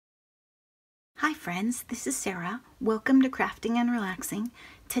Hi friends, this is Sarah. Welcome to Crafting and Relaxing.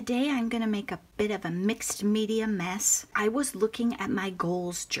 Today I'm going to make a bit of a mixed media mess. I was looking at my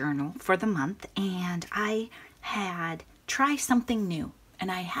goals journal for the month and I had tried something new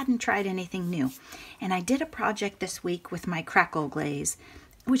and I hadn't tried anything new. And I did a project this week with my Crackle Glaze,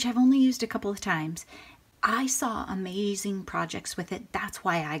 which I've only used a couple of times. I saw amazing projects with it. That's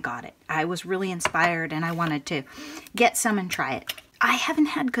why I got it. I was really inspired and I wanted to get some and try it. I haven't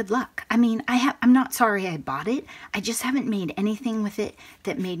had good luck. I mean, I'm not sorry I bought it. I just haven't made anything with it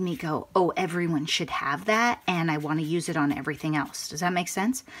that made me go, oh, everyone should have that and I want to use it on everything else. Does that make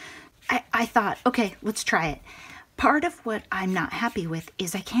sense? I thought, okay, let's try it. Part of what I'm not happy with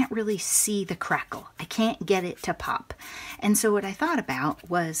is I can't really see the crackle. I can't get it to pop. And so what I thought about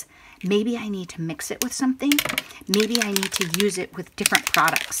was maybe I need to mix it with something. Maybe I need to use it with different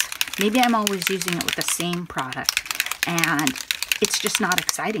products. Maybe I'm always using it with the same product and it's just not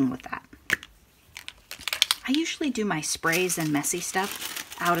exciting with that. I usually do my sprays and messy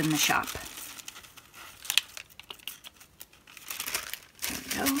stuff out in the shop.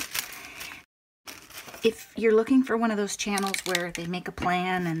 There we go. If you're looking for one of those channels where they make a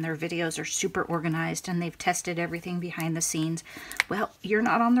plan and their videos are super organized and they've tested everything behind the scenes, well, you're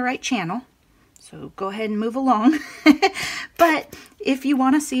not on the right channel. So go ahead and move along. But if you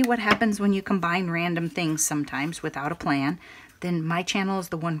want to see what happens when you combine random things sometimes without a plan, then my channel is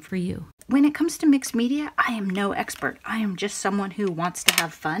the one for you. When it comes to mixed media, I am no expert. I am just someone who wants to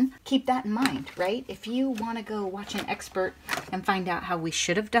have fun. Keep that in mind, right? If you want to go watch an expert and find out how we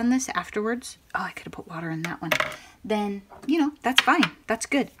should have done this afterwards, oh, I could have put water in that one, then, you know, that's fine. That's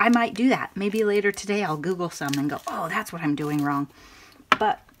good. I might do that. Maybe later today I'll Google some and go, oh, that's what I'm doing wrong.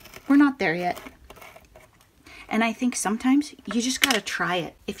 But we're not there yet. And I think sometimes you just got to try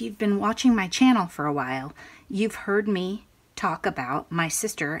it. If you've been watching my channel for a while, you've heard me talk about my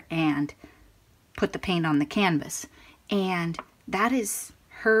sister and put the paint on the canvas. And that is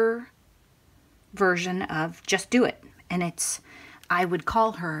her version of just do it. And I would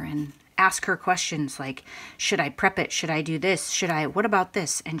call her and ask her questions like, should I prep it? Should I do this? What about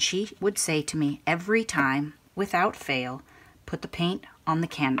this? And she would say to me every time, without fail, put the paint on the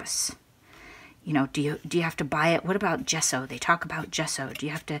canvas. You know, do you have to buy it? What about gesso? They talk about gesso. Do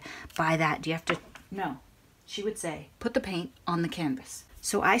you have to buy that? Do you have to? No. She would say, put the paint on the canvas.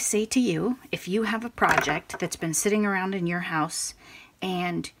 So I say to you, if you have a project that's been sitting around in your house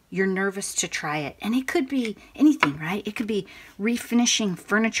and you're nervous to try it, and it could be anything, right? It could be refinishing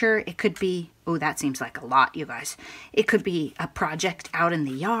furniture. It could be, oh, that seems like a lot, you guys. It could be a project out in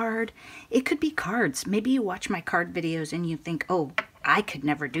the yard. It could be cards. Maybe you watch my card videos and you think, oh, I could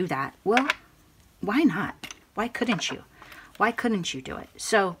never do that. Well, why not? Why couldn't you? Why couldn't you do it?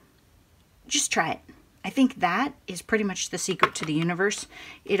 So just try it. I think that is pretty much the secret to the universe.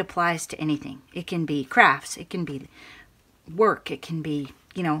 It applies to anything. It can be crafts. It can be work. It can be,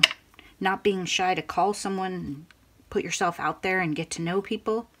 you know, not being shy to call someone, and put yourself out there and get to know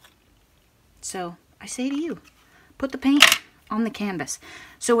people. So I say to you, put the paint on the canvas.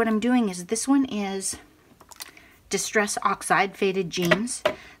 So what I'm doing is this one is Distress Oxide Faded Jeans.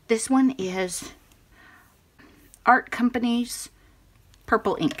 This one is Art Company's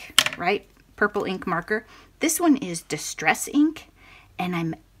Purple Ink, right? Purple ink marker. This one is Distress ink and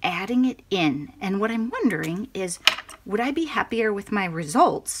I'm adding it in. And what I'm wondering is, would I be happier with my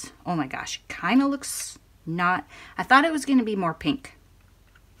results? Oh my gosh, kind of looks not, I thought it was going to be more pink,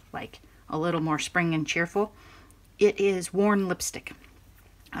 like a little more spring and cheerful. It is worn lipstick.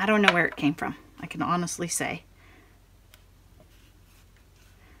 I don't know where it came from. I can honestly say.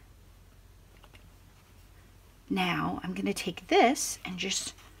 Now I'm going to take this and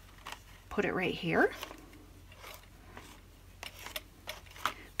just put it right here.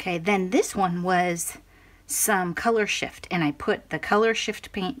 Okay, then this one was some color shift and I put the color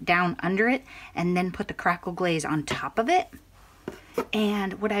shift paint down under it and then put the Crackle Glaze on top of it.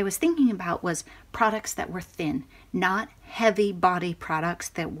 And what I was thinking about was products that were thin, not heavy body products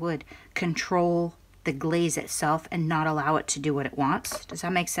that would control the glaze itself and not allow it to do what it wants. Does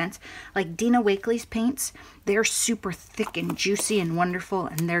that make sense? Like Dina Wakley's paints, they're super thick and juicy and wonderful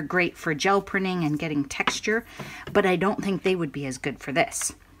and they're great for gel printing and getting texture, but I don't think they would be as good for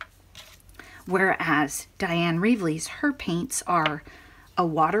this. Whereas Diane Reevely's, her paints are a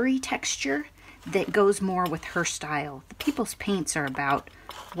watery texture that goes more with her style. The people's paints are about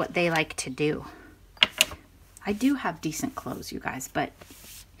what they like to do. I do have decent clothes, you guys, but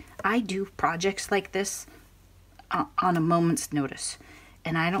I do projects like this on a moment's notice,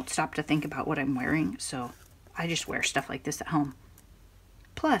 and I don't stop to think about what I'm wearing, so I just wear stuff like this at home.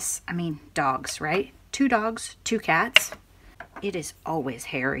 Plus, I mean, dogs, right? 2 dogs, 2 cats. It is always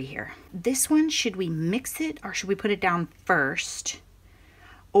hairy here. This one, should we mix it or should we put it down first?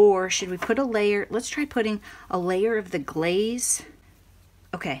 Or should we put a layer? Let's try putting a layer of the glaze.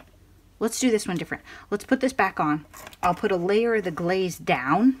 Okay, let's do this one different. Let's put this back on. I'll put a layer of the glaze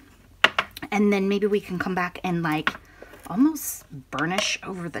down, and then maybe we can come back and like almost burnish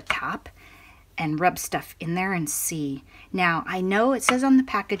over the top and rub stuff in there and see. Now, I know it says on the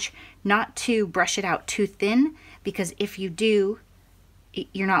package not to brush it out too thin, because if you do,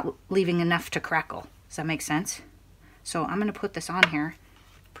 you're not leaving enough to crackle. Does that make sense? So I'm gonna put this on here.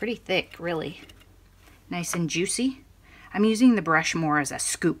 Pretty thick, really. Nice and juicy. I'm using the brush more as a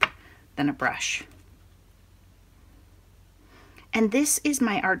scoop than a brush. And this is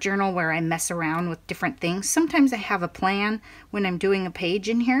my art journal where I mess around with different things. Sometimes I have a plan when I'm doing a page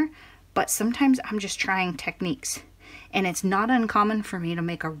in here, but sometimes I'm just trying techniques. And it's not uncommon for me to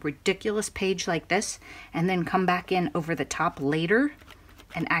make a ridiculous page like this and then come back in over the top later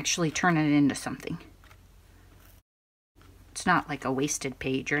and actually turn it into something. It's not like a wasted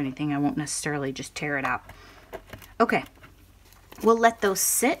page or anything. I won't necessarily just tear it out. Okay, we'll let those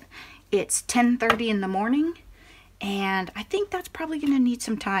sit. It's 10:30 in the morning, and I think that's probably gonna need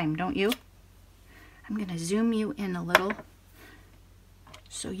some time, don't you? I'm gonna zoom you in a little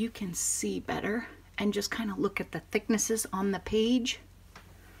so you can see better and just kind of look at the thicknesses on the page.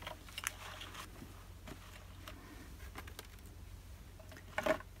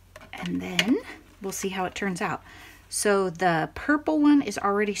 And then we'll see how it turns out. So the purple one is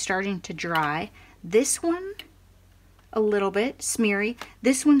already starting to dry. This one, a little bit smeary.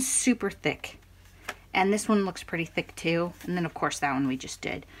 This one's super thick. And this one looks pretty thick too. And then of course that one we just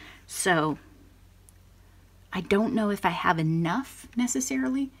did. So I don't know if I have enough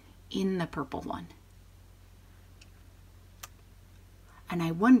necessarily in the purple one. And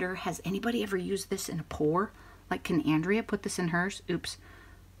I wonder, has anybody ever used this in a pour? Like, can Andrea put this in hers? Oops,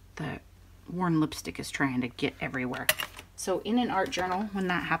 the worn lipstick is trying to get everywhere. So in an art journal, when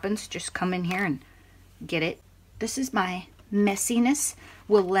that happens, just come in here and get it. This is my messiness.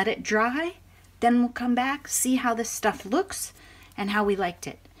 We'll let it dry, then we'll come back, see how this stuff looks and how we liked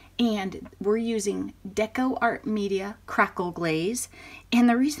it. And we're using Deco Art Media Crackle Glaze. And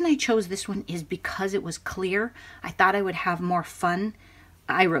the reason I chose this one is because it was clear. I thought I would have more fun.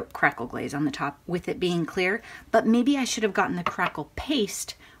 I wrote Crackle Glaze on the top with it being clear, but maybe I should have gotten the Crackle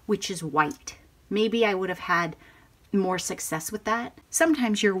Paste, which is white. Maybe I would have had more success with that.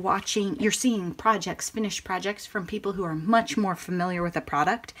 Sometimes you're seeing projects, finished projects from people who are much more familiar with a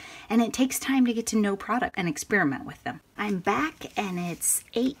product, and it takes time to get to know product and experiment with them. I'm back and it's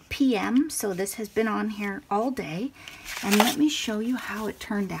 8 p.m. so this has been on here all day, and let me show you how it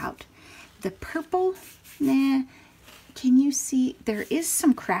turned out. The purple, can you see there is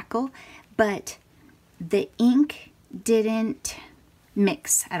some crackle, but the ink didn't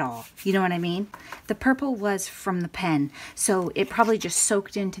mix at all. You know what I mean? The purple was from the pen, so it probably just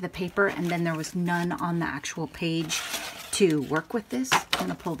soaked into the paper, and then there was none on the actual page to work with this. I'm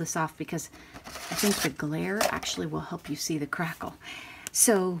gonna pull this off because I think the glare actually will help you see the crackle.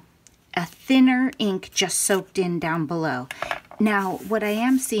 So a thinner ink just soaked in down below. Now what I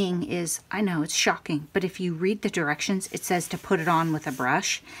am seeing is, I know it's shocking, but if you read the directions, it says to put it on with a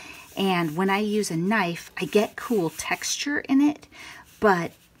brush. And when I use a knife, I get cool texture in it,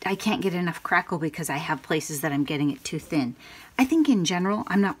 but I can't get enough crackle because I have places that I'm getting it too thin. I think in general,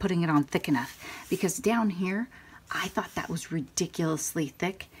 I'm not putting it on thick enough, because down here, I thought that was ridiculously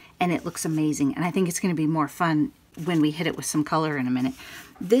thick and it looks amazing. And I think it's gonna be more fun when we hit it with some color in a minute.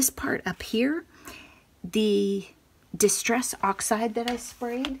 This part up here, the Distress Oxide that I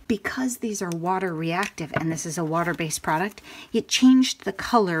sprayed, because these are water reactive and this is a water-based product, it changed the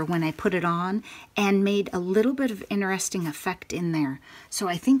color when I put it on and made a little bit of interesting effect in there. So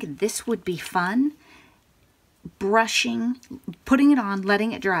I think this would be fun, brushing, putting it on,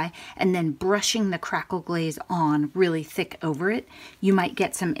 letting it dry, and then brushing the Crackle Glaze on really thick over it. You might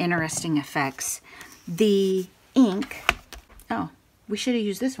get some interesting effects. The ink, oh, we should have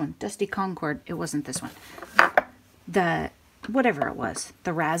used this one, Dusty Concord. It wasn't this one. The, whatever it was,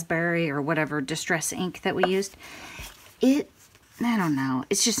 the raspberry or whatever distress ink that we used, I don't know,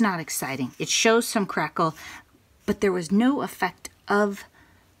 it's just not exciting. It shows some crackle, but there was no effect of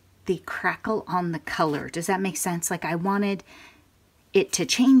the crackle on the color. Does that make sense? Like, I wanted it to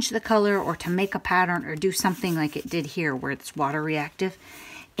change the color or to make a pattern or do something like it did here where it's water reactive.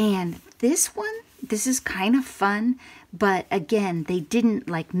 And this one, this is kind of fun, but again, they didn't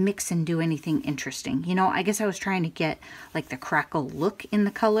like mix and do anything interesting. You know, I guess I was trying to get like the crackle look in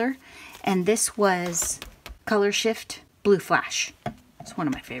the color, and this was Color Shift Blue Flash. It's one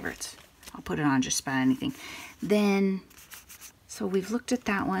of my favorites. I'll put it on just about anything. Then So we've looked at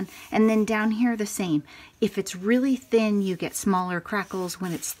that one. And then down here, the same. If it's really thin, you get smaller crackles.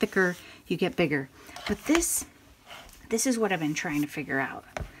 When it's thicker, you get bigger. But this is what I've been trying to figure out.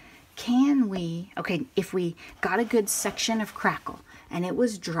 Can we, okay, if we got a good section of crackle and it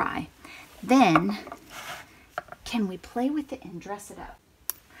was dry, then can we play with it and dress it up?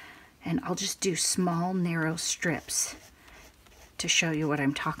 And I'll just do small, narrow strips to show you what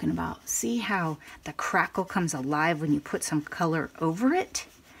I'm talking about. See how the crackle comes alive when you put some color over it?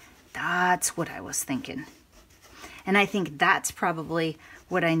 That's what I was thinking. And I think that's probably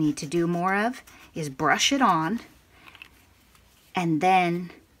what I need to do more of, is brush it on and then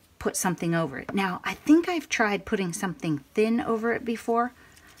put something over it. Now, I think I've tried putting something thin over it before.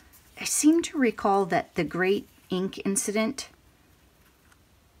 I seem to recall that the Great Ink Incident,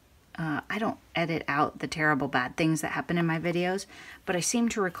 I don't edit out the terrible bad things that happen in my videos, but I seem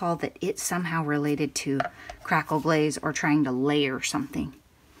to recall that it's somehow related to Crackle Glaze or trying to layer something.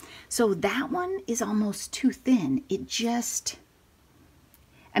 So that one is almost too thin. It just,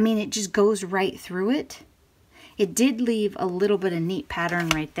 I mean, it just goes right through it. It did leave a little bit of neat pattern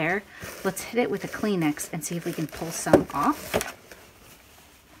right there. Let's hit it with a Kleenex and see if we can pull some off.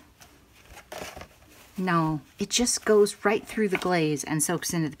 No, it just goes right through the glaze and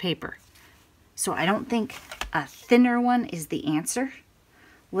soaks into the paper. So I don't think a thinner one is the answer.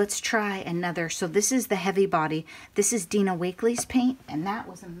 Let's try another. So this is the heavy body. This is Dina Wakley's paint, and that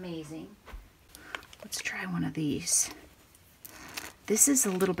was amazing. Let's try one of these. This is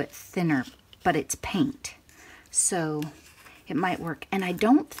a little bit thinner, but it's paint, so it might work. And I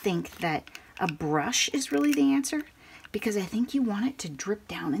don't think that a brush is really the answer, because I think you want it to drip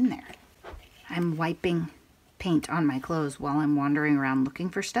down in there. I'm wiping paint on my clothes while I'm wandering around looking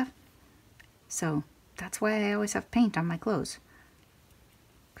for stuff. So that's why I always have paint on my clothes,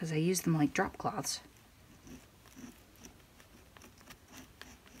 because I use them like drop cloths.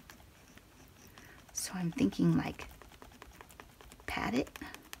 So I'm thinking like pat it.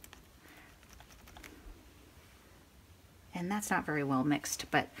 And that's not very well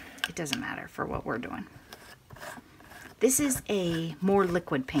mixed, but it doesn't matter for what we're doing. This is a more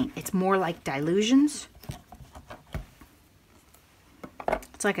liquid paint. It's more like Dilutions.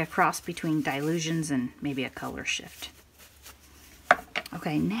 It's like a cross between Dilutions and maybe a Color Shift.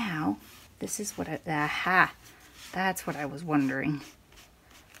 Okay, now this is what that's what I was wondering.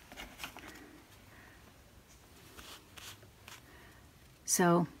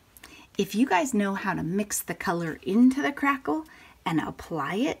 So if you guys know how to mix the color into the crackle and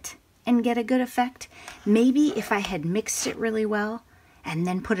apply it and get a good effect, maybe if I had mixed it really well and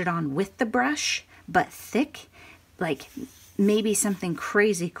then put it on with the brush, but thick, like maybe something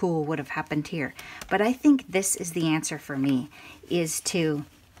crazy cool would have happened here. But I think this is the answer for me, is to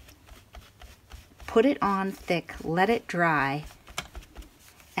put it on thick, let it dry,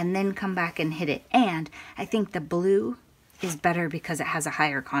 and then come back and hit it. And I think the blue is better because it has a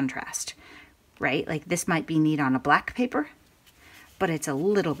higher contrast, right? Like this might be neat on a black paper, but it's a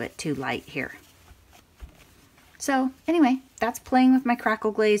little bit too light here. So anyway, that's playing with my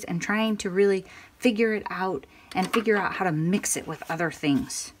Crackle Glaze and trying to really figure it out and figure out how to mix it with other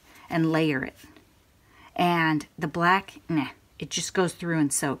things and layer it. And the black, nah, it just goes through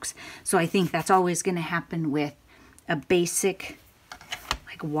and soaks. So I think that's always going to happen with a basic,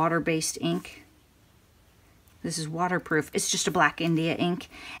 like water-based ink. This is waterproof. It's just a Black India ink.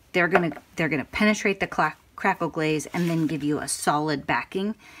 They're gonna penetrate the Crackle Glaze and then give you a solid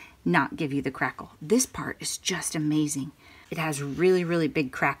backing, not give you the crackle. This part is just amazing. It has really, really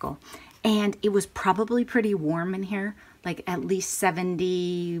big crackle. And it was probably pretty warm in here, like at least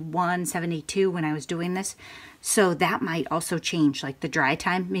 71, 72 when I was doing this. So that might also change, like the dry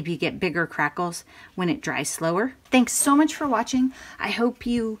time. Maybe you get bigger crackles when it dries slower. Thanks so much for watching. I hope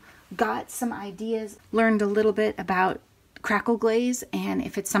you got some ideas, learned a little bit about Crackle Glaze, and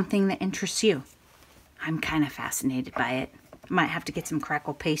if it's something that interests you. I'm kind of fascinated by it. Might have to get some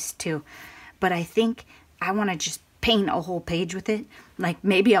crackle paste too. But I think I want to just paint a whole page with it. Like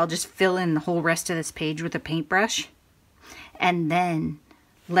maybe I'll just fill in the whole rest of this page with a paintbrush and then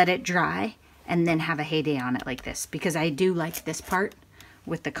let it dry and then have a heyday on it like this, because I do like this part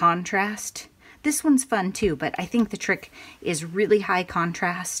with the contrast. This one's fun too, but I think the trick is really high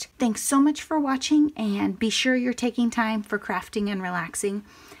contrast. Thanks so much for watching, and be sure you're taking time for crafting and relaxing.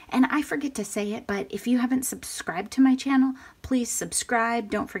 And I forget to say it, but if you haven't subscribed to my channel, please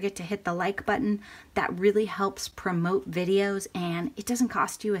subscribe. Don't forget to hit the like button. That really helps promote videos, and it doesn't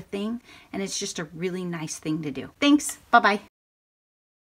cost you a thing, and it's just a really nice thing to do. Thanks. Bye-bye.